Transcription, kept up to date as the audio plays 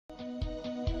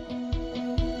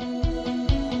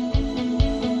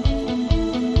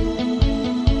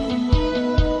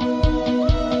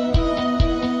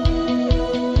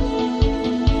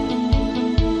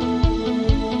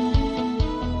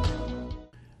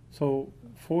So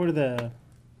for the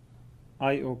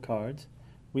I/O cards,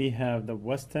 we have the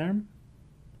Western,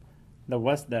 the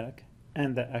WestDAC,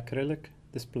 and the acrylic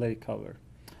display cover.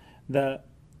 The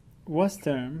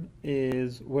Western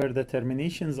is where the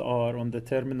terminations are on the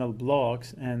terminal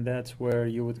blocks, and that's where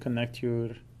you would connect your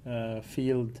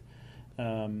field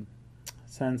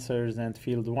sensors and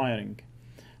field wiring.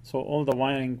 So all the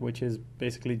wiring, which is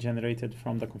basically generated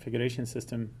from the configuration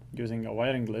system using a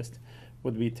wiring list,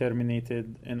 would be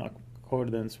terminated in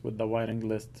accordance with the wiring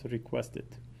list requested.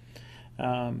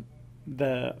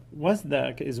 The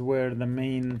WestDAC is where the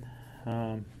main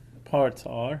parts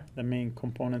are, the main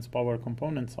components, power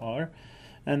components are,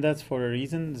 and that's for a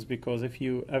reason. It's because if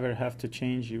you ever have to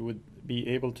change, you would be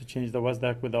able to change the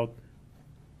WestDAC without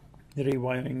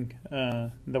rewiring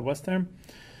the Western.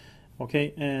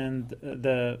 Okay, and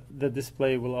the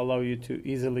display will allow you to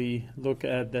easily look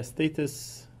at the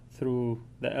status through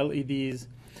the LEDs,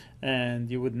 and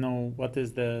you would know what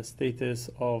is the status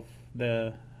of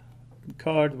the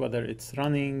card, whether it's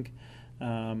running,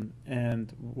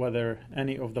 and whether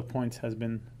any of the points has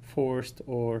been forced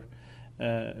or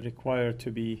required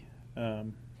to be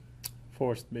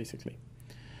forced, basically.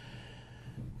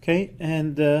 Okay,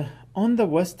 and on the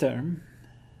Western,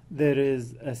 there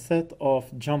is a set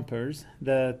of jumpers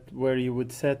that where you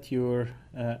would set your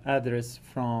address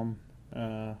from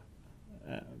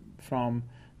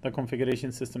the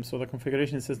configuration system. So the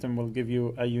configuration system will give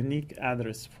you a unique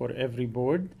address for every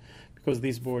board, because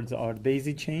these boards are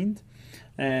daisy chained,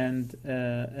 and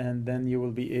then you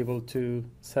will be able to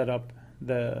set up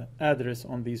the address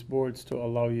on these boards to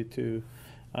allow you to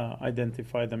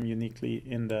identify them uniquely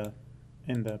in the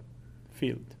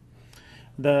field.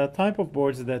 The type of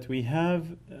boards that we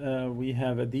have a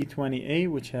D20A,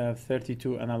 which have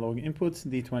 32 analog inputs,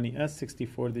 D20S,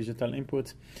 64 digital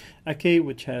inputs, a K,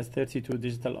 which has 32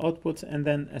 digital outputs, and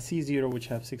then a C0, which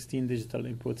have 16 digital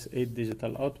inputs, 8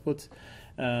 digital outputs,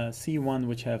 C1,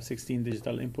 which have 16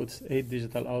 digital inputs, 8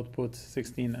 digital outputs,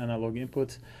 16 analog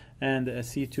inputs, and a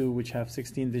C2, which have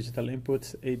 16 digital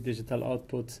inputs, 8 digital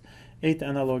outputs, 8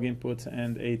 analog inputs,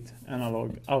 and 8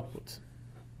 analog outputs.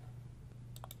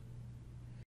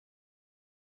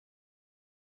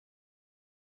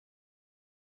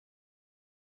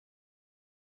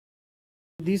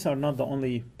 These are not the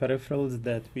only peripherals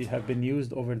that we have been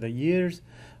used over the years.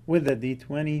 With the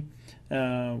D20,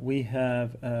 we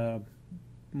have a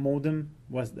modem,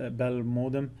 was a Bell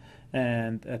modem,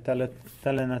 and a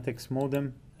Telenetics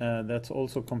modem that's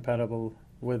also compatible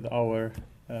with our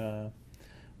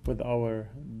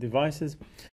devices.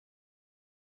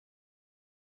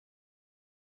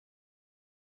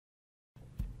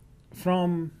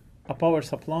 From a power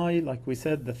supply, like we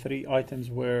said, the three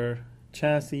items were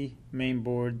chassis,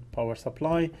 mainboard, power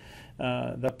supply.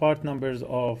 The part numbers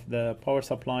of the power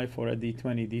supply for a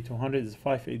D20 D200 is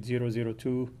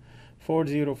 5800240,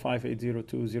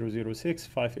 5802006,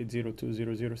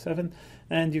 5802007,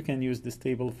 and you can use this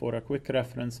table for a quick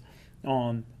reference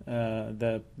on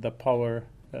the power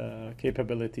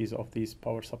capabilities of these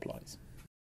power supplies.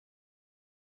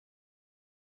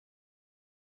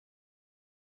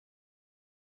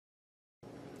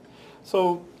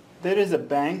 So there is a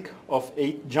bank of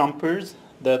 8 jumpers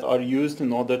that are used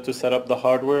in order to set up the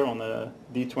hardware on a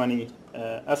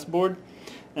D20S board.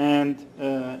 And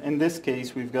in this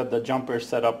case, we've got the jumper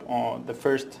setup on the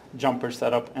first jumper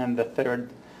setup and the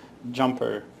third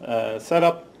jumper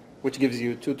setup, which gives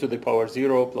you 2 to the power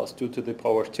 0 plus 2 to the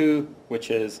power 2,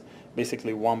 which is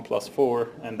basically 1 plus 4,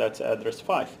 and that's address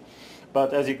 5.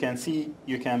 But as you can see,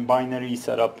 you can binary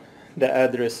set up the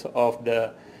address of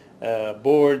the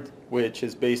board, which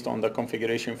is based on the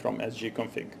configuration from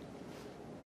sgconfig.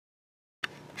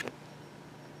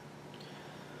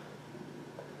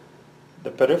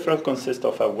 The peripheral consists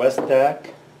of a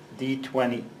WestDAC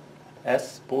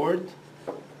D20S board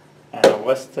and a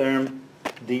Western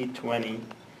D20S.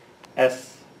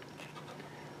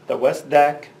 The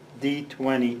WestDAC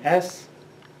D20S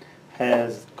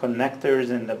has connectors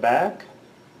in the back.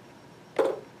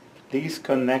 These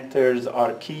connectors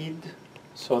are keyed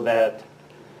so that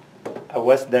a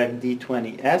WestDAC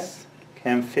D20S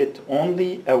can fit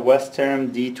only a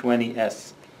Western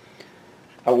D20S.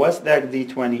 A WestDAC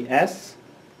D20S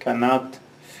cannot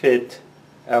fit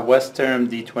a Western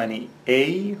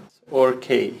D20A or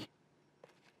K.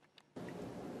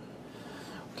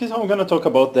 Okay, so I'm going to talk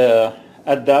about the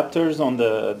adapters on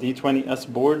the D20S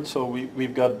board. So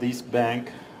we've got this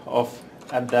bank of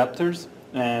adapters,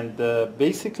 and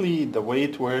basically the way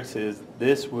it works is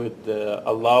this would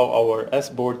allow our S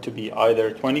board to be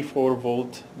either 24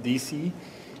 volt DC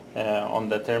on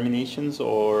the terminations,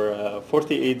 or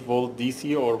 48 volt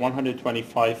DC or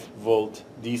 125 volt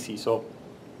DC. So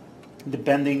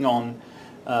depending on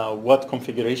what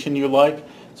configuration you like,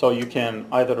 so you can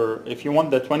either, if you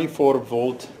want the 24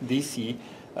 volt DC,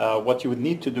 what you would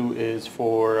need to do is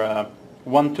for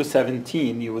 1 to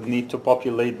 17, you would need to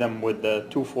populate them with the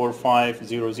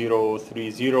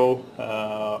 2450030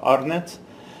 ARNet,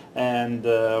 and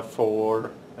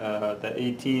for the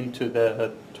 18 to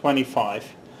the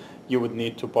 25, you would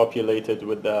need to populate it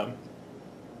with the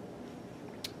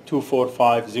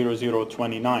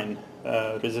 2450029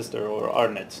 resistor or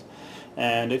ARNets.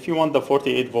 And if you want the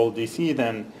 48 volt DC,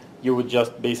 then you would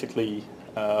just basically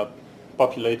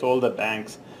populate all the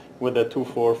banks with the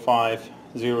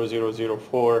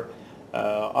 2450004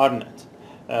 ARNet.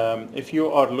 If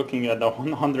you are looking at the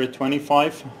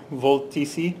 125 volt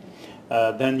TC,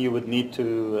 then you would need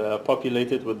to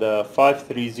populate it with the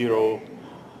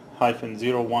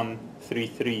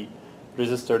 530-0133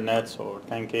 resistor nets or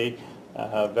 10K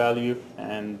value,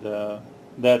 and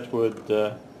that would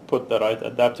put the right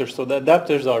adapter. So the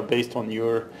adapters are based on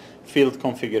your field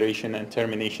configuration and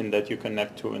termination that you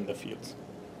connect to in the fields.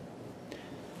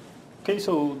 Okay,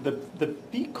 so the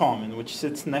P common, which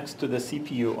sits next to the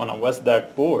CPU on a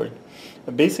WSDAC board,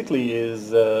 basically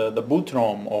is the boot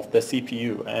ROM of the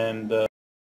CPU, and the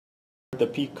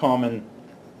P common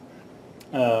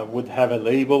would have a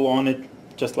label on it,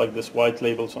 just like this white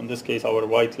label. So in this case, our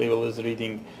white label is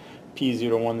reading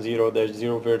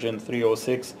P010-0 version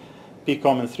 306, P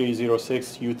common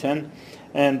 306 U10,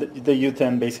 and the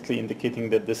U10 basically indicating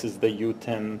that this is the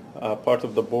U10 part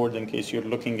of the board, in case you're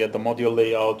looking at the module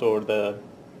layout or the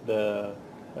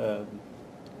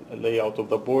layout of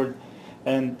the board.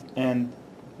 And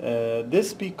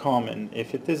this P common,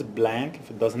 if it is blank, if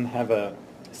it doesn't have a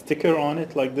sticker on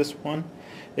it like this one,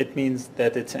 it means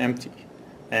that it's empty,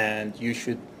 and you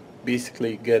should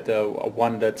basically get a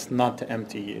one that's not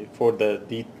empty for the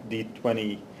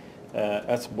D20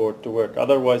 board to work.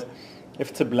 Otherwise, if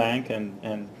it's a blank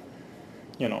and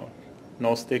you know,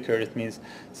 no sticker, it means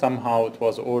somehow it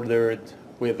was ordered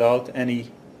without any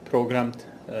programmed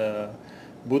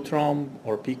boot ROM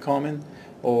or P common,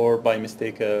 or by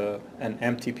mistake an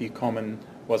empty P common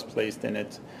was placed in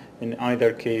it. In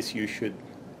either case, you should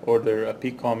order a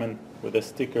P common with a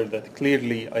sticker that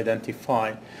clearly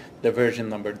identify the version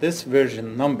number. This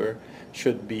version number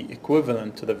should be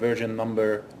equivalent to the version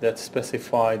number that's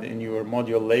specified in your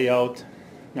module layout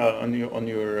on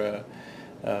your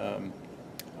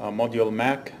module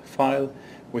Mac file,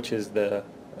 which is the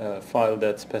file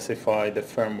that specifies the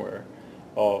firmware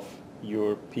of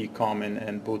your P common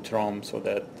and boot ROM, so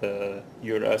that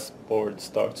your S board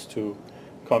starts to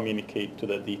communicate to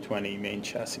the D20 main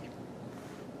chassis.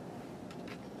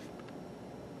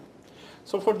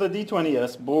 So for the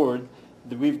D20S board,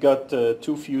 we've got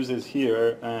two fuses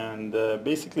here, and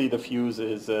basically the fuse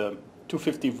is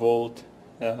 250 volt,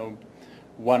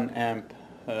 1 amp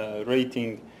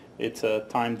rating. It's a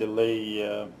time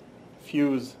delay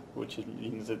fuse, which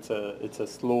means it's a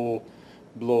slow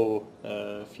blow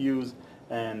fuse.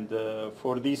 And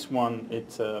for this one,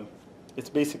 it's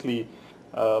basically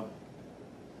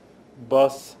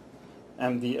bus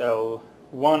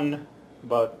MDL1,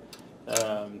 but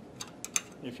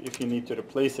if you need to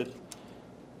replace it,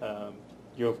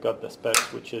 you've got the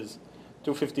specs, which is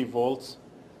 250 volts,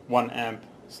 1 amp,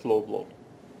 slow blow.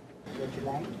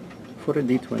 For a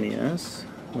D20S,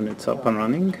 when it's up and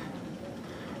running,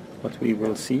 what we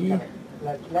will see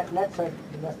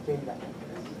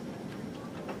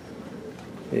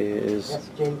is let's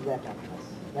change that up.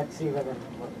 Let's see whether it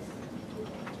works.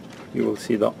 You will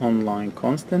see the online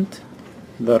constant,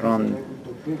 the run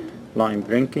line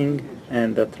blinking,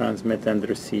 and the transmit and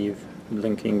receive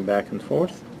blinking back and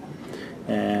forth.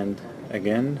 And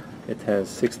again, it has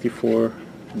 64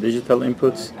 digital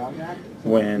inputs.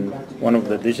 When one of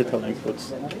the digital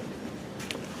inputs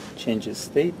changes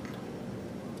state,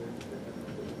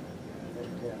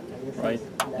 right,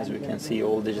 as we can see,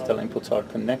 all digital inputs are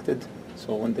connected,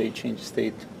 so when they change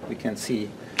state, we can see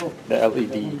the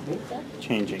LED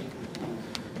changing.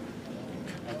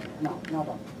 No, not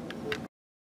on.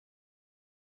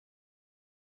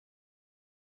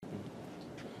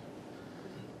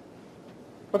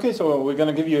 Okay, so we're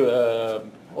going to give you an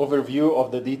overview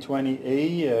of the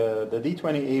D20A. The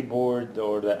D20A board,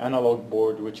 or the analog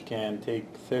board, which can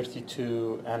take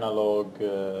 32 analog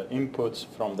inputs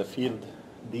from the field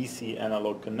DC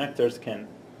analog connectors, can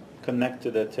connect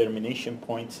to the termination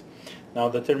points. Now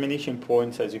the termination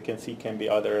points, as you can see, can be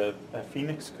either a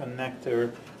Phoenix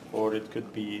connector, or it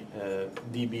could be a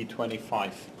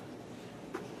DB25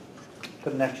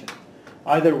 connection.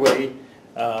 Either way,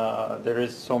 There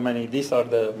is so many. These are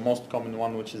the most common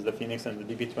one, which is the Phoenix and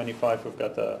the DB25. We've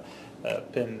got a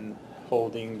pin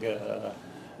holding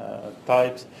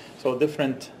types. So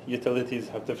different utilities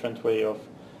have different way of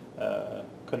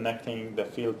connecting the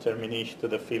field termination to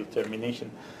the field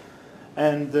termination.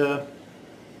 And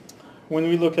when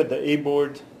we look at the A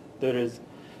board, there is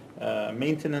a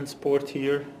maintenance port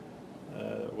here,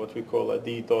 what we call a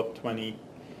D.20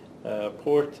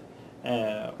 port,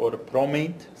 or a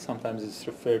ProMaint. Sometimes it's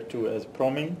referred to as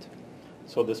ProMaint.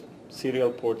 So this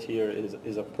serial port here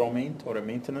is a ProMaint or a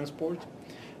maintenance port.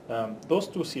 Those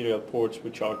two serial ports,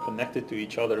 which are connected to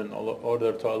each other in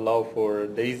order to allow for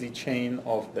daisy chain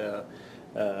of the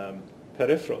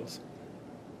peripherals.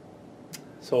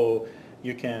 So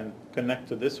you can connect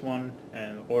to this one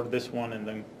or this one, and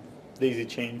then daisy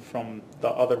chain from the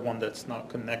other one that's not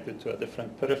connected to a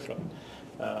different peripheral,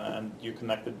 and you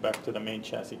connect it back to the main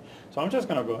chassis. So I'm just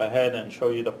going to go ahead and show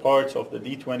you the parts of the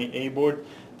D20A board.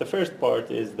 The first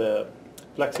part is the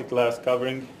plexiglass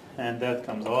covering, and that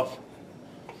comes off.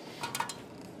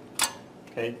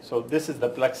 Okay, so this is the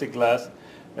plexiglass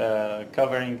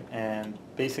covering, and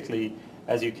basically,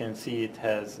 as you can see, it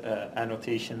has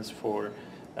annotations for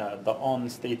the on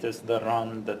status, the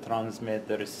run, the transmit,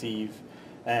 the receive,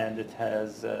 and it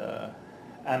has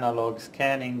analog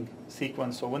scanning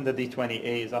sequence. So when the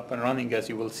D20A is up and running, as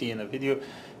you will see in the video,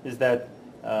 is that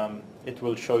it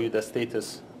will show you the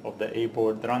status of the A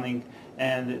board running,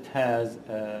 and it has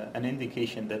an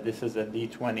indication that this is a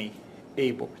D20A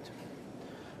board.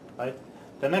 Right?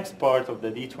 The next part of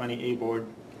the D20A board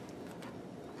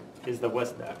is the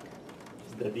WSDAC.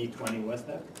 It's the D20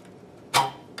 WSDAC.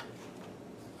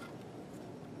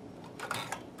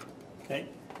 Okay,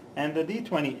 and the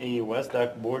D20A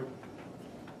WSDAC board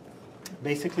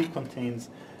basically contains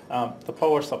the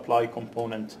power supply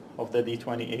component of the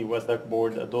D20A WSDAC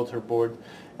board, a daughter board,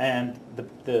 and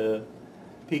the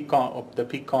peak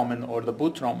common or the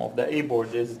boot ROM of the A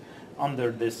board is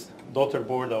under this daughter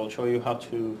board. I'll show you how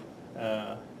to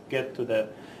get to the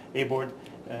A board.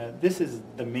 This is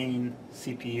the main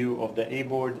CPU of the A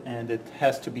board, and it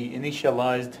has to be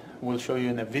initialized. We'll show you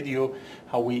in a video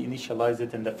how we initialize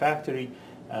it in the factory.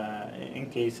 In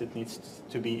case it needs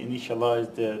to be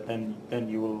initialized, then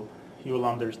you will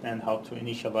understand how to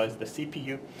initialize the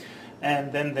CPU.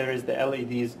 And then there is the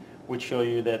LEDs, which show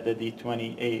you that the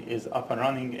D20A is up and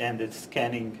running, and it's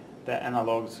scanning the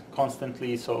analogs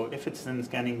constantly. So if it's in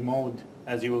scanning mode,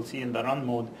 as you will see in the run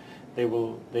mode, they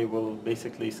will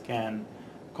basically scan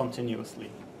continuously.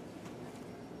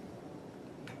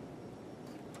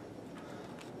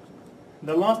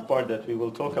 The last part that we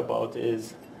will talk about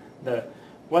is the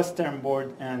Western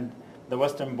board, and the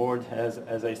Western board has,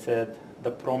 as I said,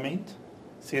 the ProMaint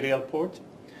serial port.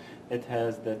 It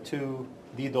has the two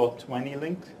D.20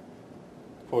 links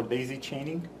for daisy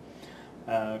chaining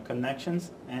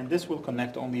connections, and this will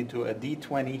connect only to a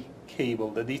D20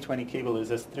 cable. The D20 cable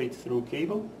is a straight through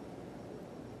cable,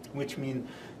 which means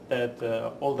that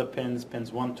all the pins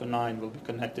 1 to 9 will be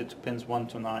connected to pins 1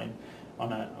 to 9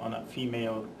 on a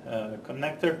female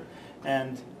connector.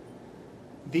 And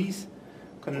these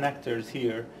connectors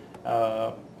here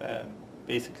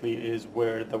basically is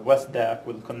where the WSDAC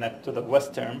will connect to the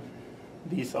Western.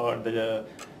 These are the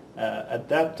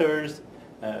adapters,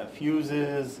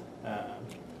 fuses,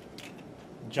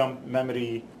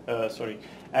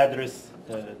 address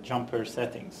jumper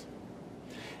settings.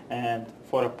 And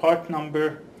for a part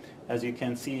number, as you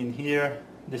can see in here,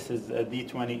 this is a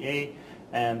D20A,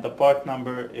 and the part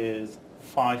number is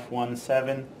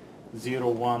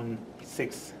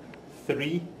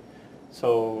 5170163.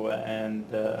 So, and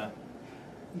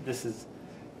this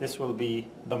will be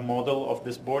the model of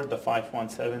this board, the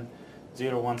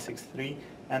 5170163,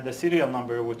 and the serial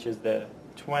number, which is the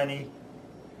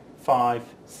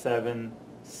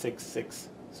 25766.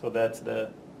 So that's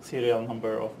the serial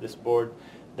number of this board.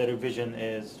 The revision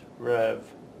is Rev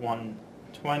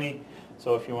 120.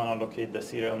 So if you want to locate the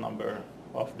serial number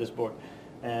of this board,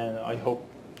 and I hope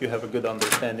you have a good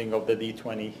understanding of the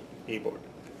D20A board.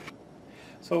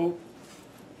 So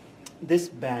this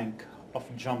bank of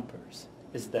jumpers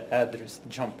is the address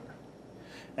jumper,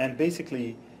 and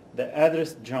basically the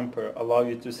address jumper allow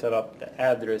you to set up the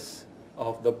address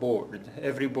of the board.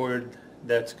 Every board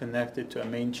that's connected to a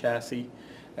main chassis,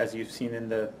 as you've seen in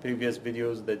the previous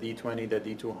videos, the D20, the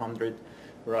D200,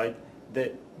 right?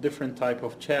 The different type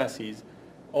of chassis,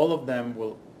 all of them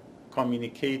will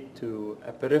communicate to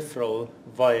a peripheral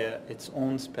via its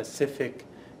own specific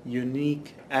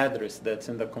unique address that's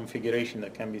in the configuration,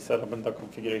 that can be set up in the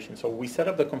configuration. So we set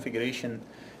up the configuration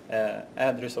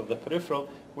address of the peripheral.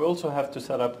 We also have to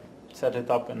set it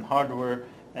up in hardware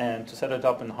And to set it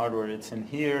up in hardware, it's in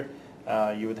here.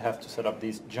 You would have to set up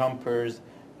these jumpers.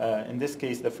 In this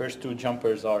case, the first two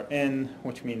jumpers are in,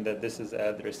 which means that this is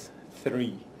address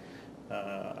 3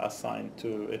 assigned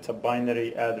to, it's a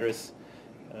binary address,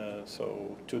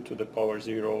 so 2 to the power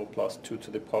 0 plus 2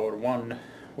 to the power 1,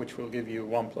 which will give you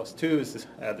 1 plus 2 is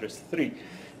address 3.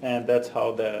 And that's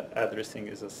how the addressing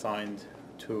is assigned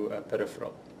to a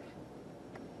peripheral.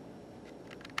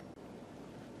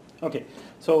 Okay,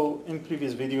 so in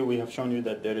previous video we have shown you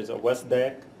that there is a west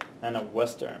DAC and a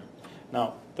west term.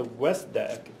 Now the west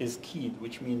DAC is keyed,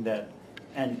 which means that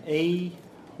an A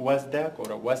west DAC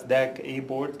or a west DAC A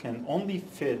board can only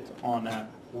fit on a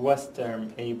west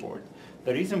term A board.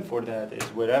 The reason for that is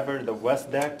wherever the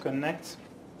west DAC connects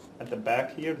at the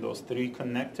back here, those 3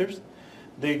 connectors,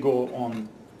 they go on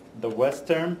the west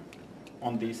term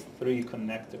on these 3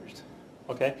 connectors.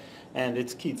 Okay, and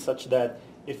it's keyed such that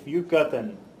if you've got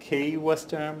an K west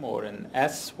term or an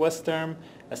S west term,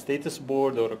 a status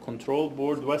board or a control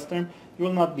board west term, you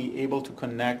will not be able to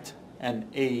connect an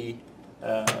A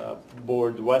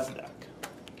board west DAC.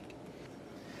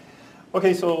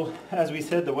 Okay, so as we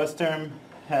said, the west term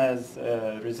has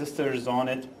resistors on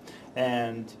it,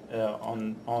 and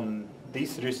on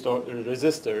these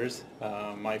resistors,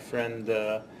 my friend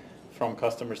from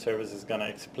customer service is going to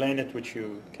explain it, which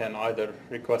you can either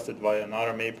request it via an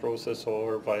RMA process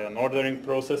or via an ordering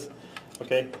process.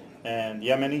 Okay, and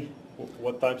Yemeni,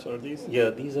 what types are these? Yeah,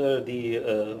 these are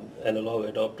the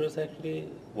analog adapters actually.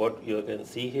 What you can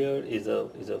see here is a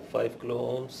 5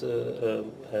 kilo ohms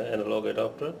analog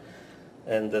adapter,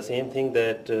 and the same thing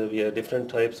that we have different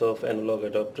types of analog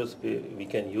adapters. We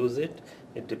can use it.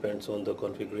 It depends on the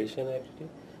configuration actually.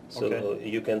 So okay,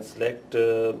 you can select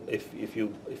if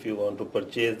you want to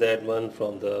purchase that one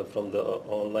from the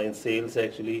online sales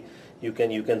actually. You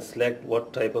can select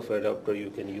what type of adapter you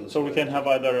can use. So we can have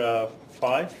either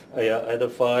 5? Yeah, either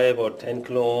 5 or 10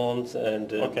 kilo ohms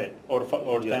and okay, or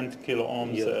yeah, 10 kilo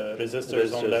ohms yeah,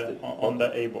 resistors on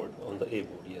the A board. On the A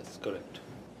board, yes, correct.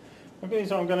 Okay,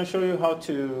 so I'm going to show you how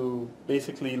to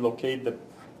basically locate the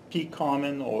P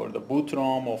common or the boot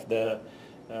ROM of the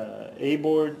A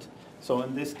board. So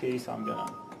in this case,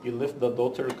 you lift the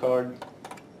daughter card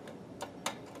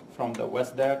from the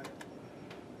west DAC.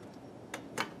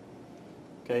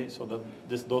 Okay, so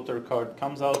this daughter card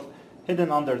comes out.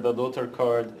 Hidden under the daughter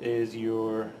card is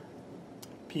your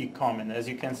P common. As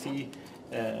you can see,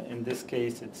 in this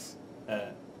case, it's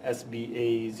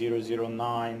SBA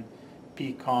 009,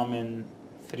 P common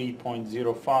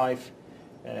 3.05,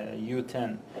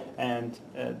 U10. And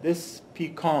this P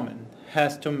common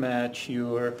has to match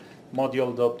your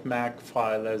module.mac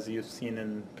file, as you've seen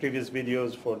in previous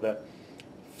videos for the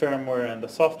firmware and the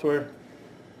software.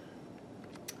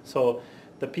 So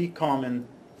the P common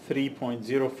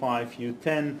 3.05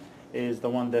 U10 is the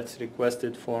one that's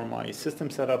requested for my system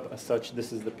setup. As such,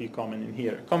 this is the P common in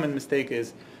here. A common mistake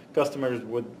is customers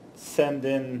would send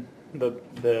in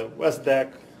the west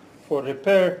DAC for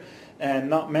repair and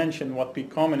not mention what P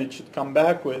common it should come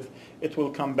back with. It will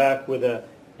come back with a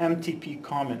empty P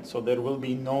common, so there will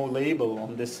be no label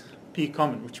on this P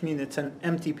common, which means it's an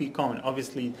empty P common.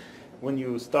 Obviously, when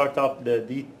you start up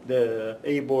the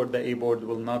A board, the A board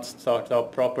will not start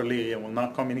up properly and will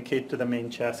not communicate to the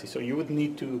main chassis. So you would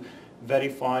need to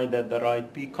verify that the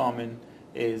right P common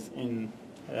is in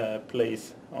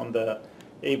place on the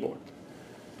A board.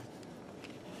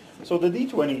 So the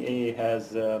D20A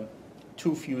has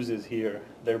 2 fuses here.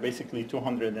 They're basically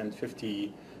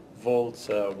 250 volts,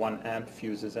 1 amp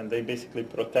fuses, and they basically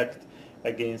protect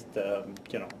against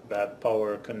bad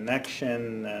power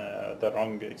connection, the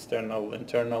wrong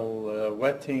internal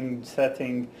wetting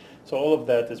setting. So all of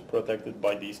that is protected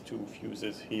by these 2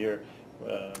 fuses here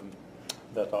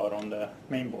that are on the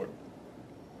main board.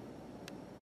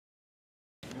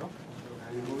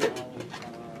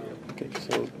 Okay,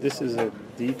 so this is a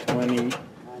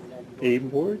D20A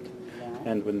board,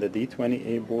 and when the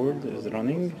D20A board is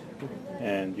running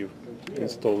and you've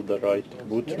installed the right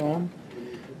boot ROM,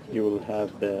 you will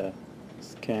have the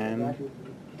scan,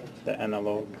 the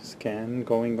analog scan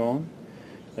going on,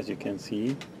 as you can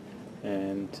see,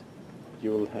 and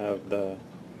you will have the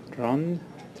run,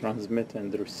 transmit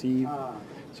and receive.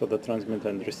 So the transmit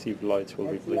and receive lights will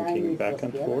be blinking back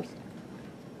and forth,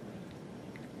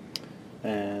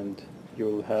 and you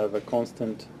will have a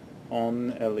constant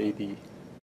on LED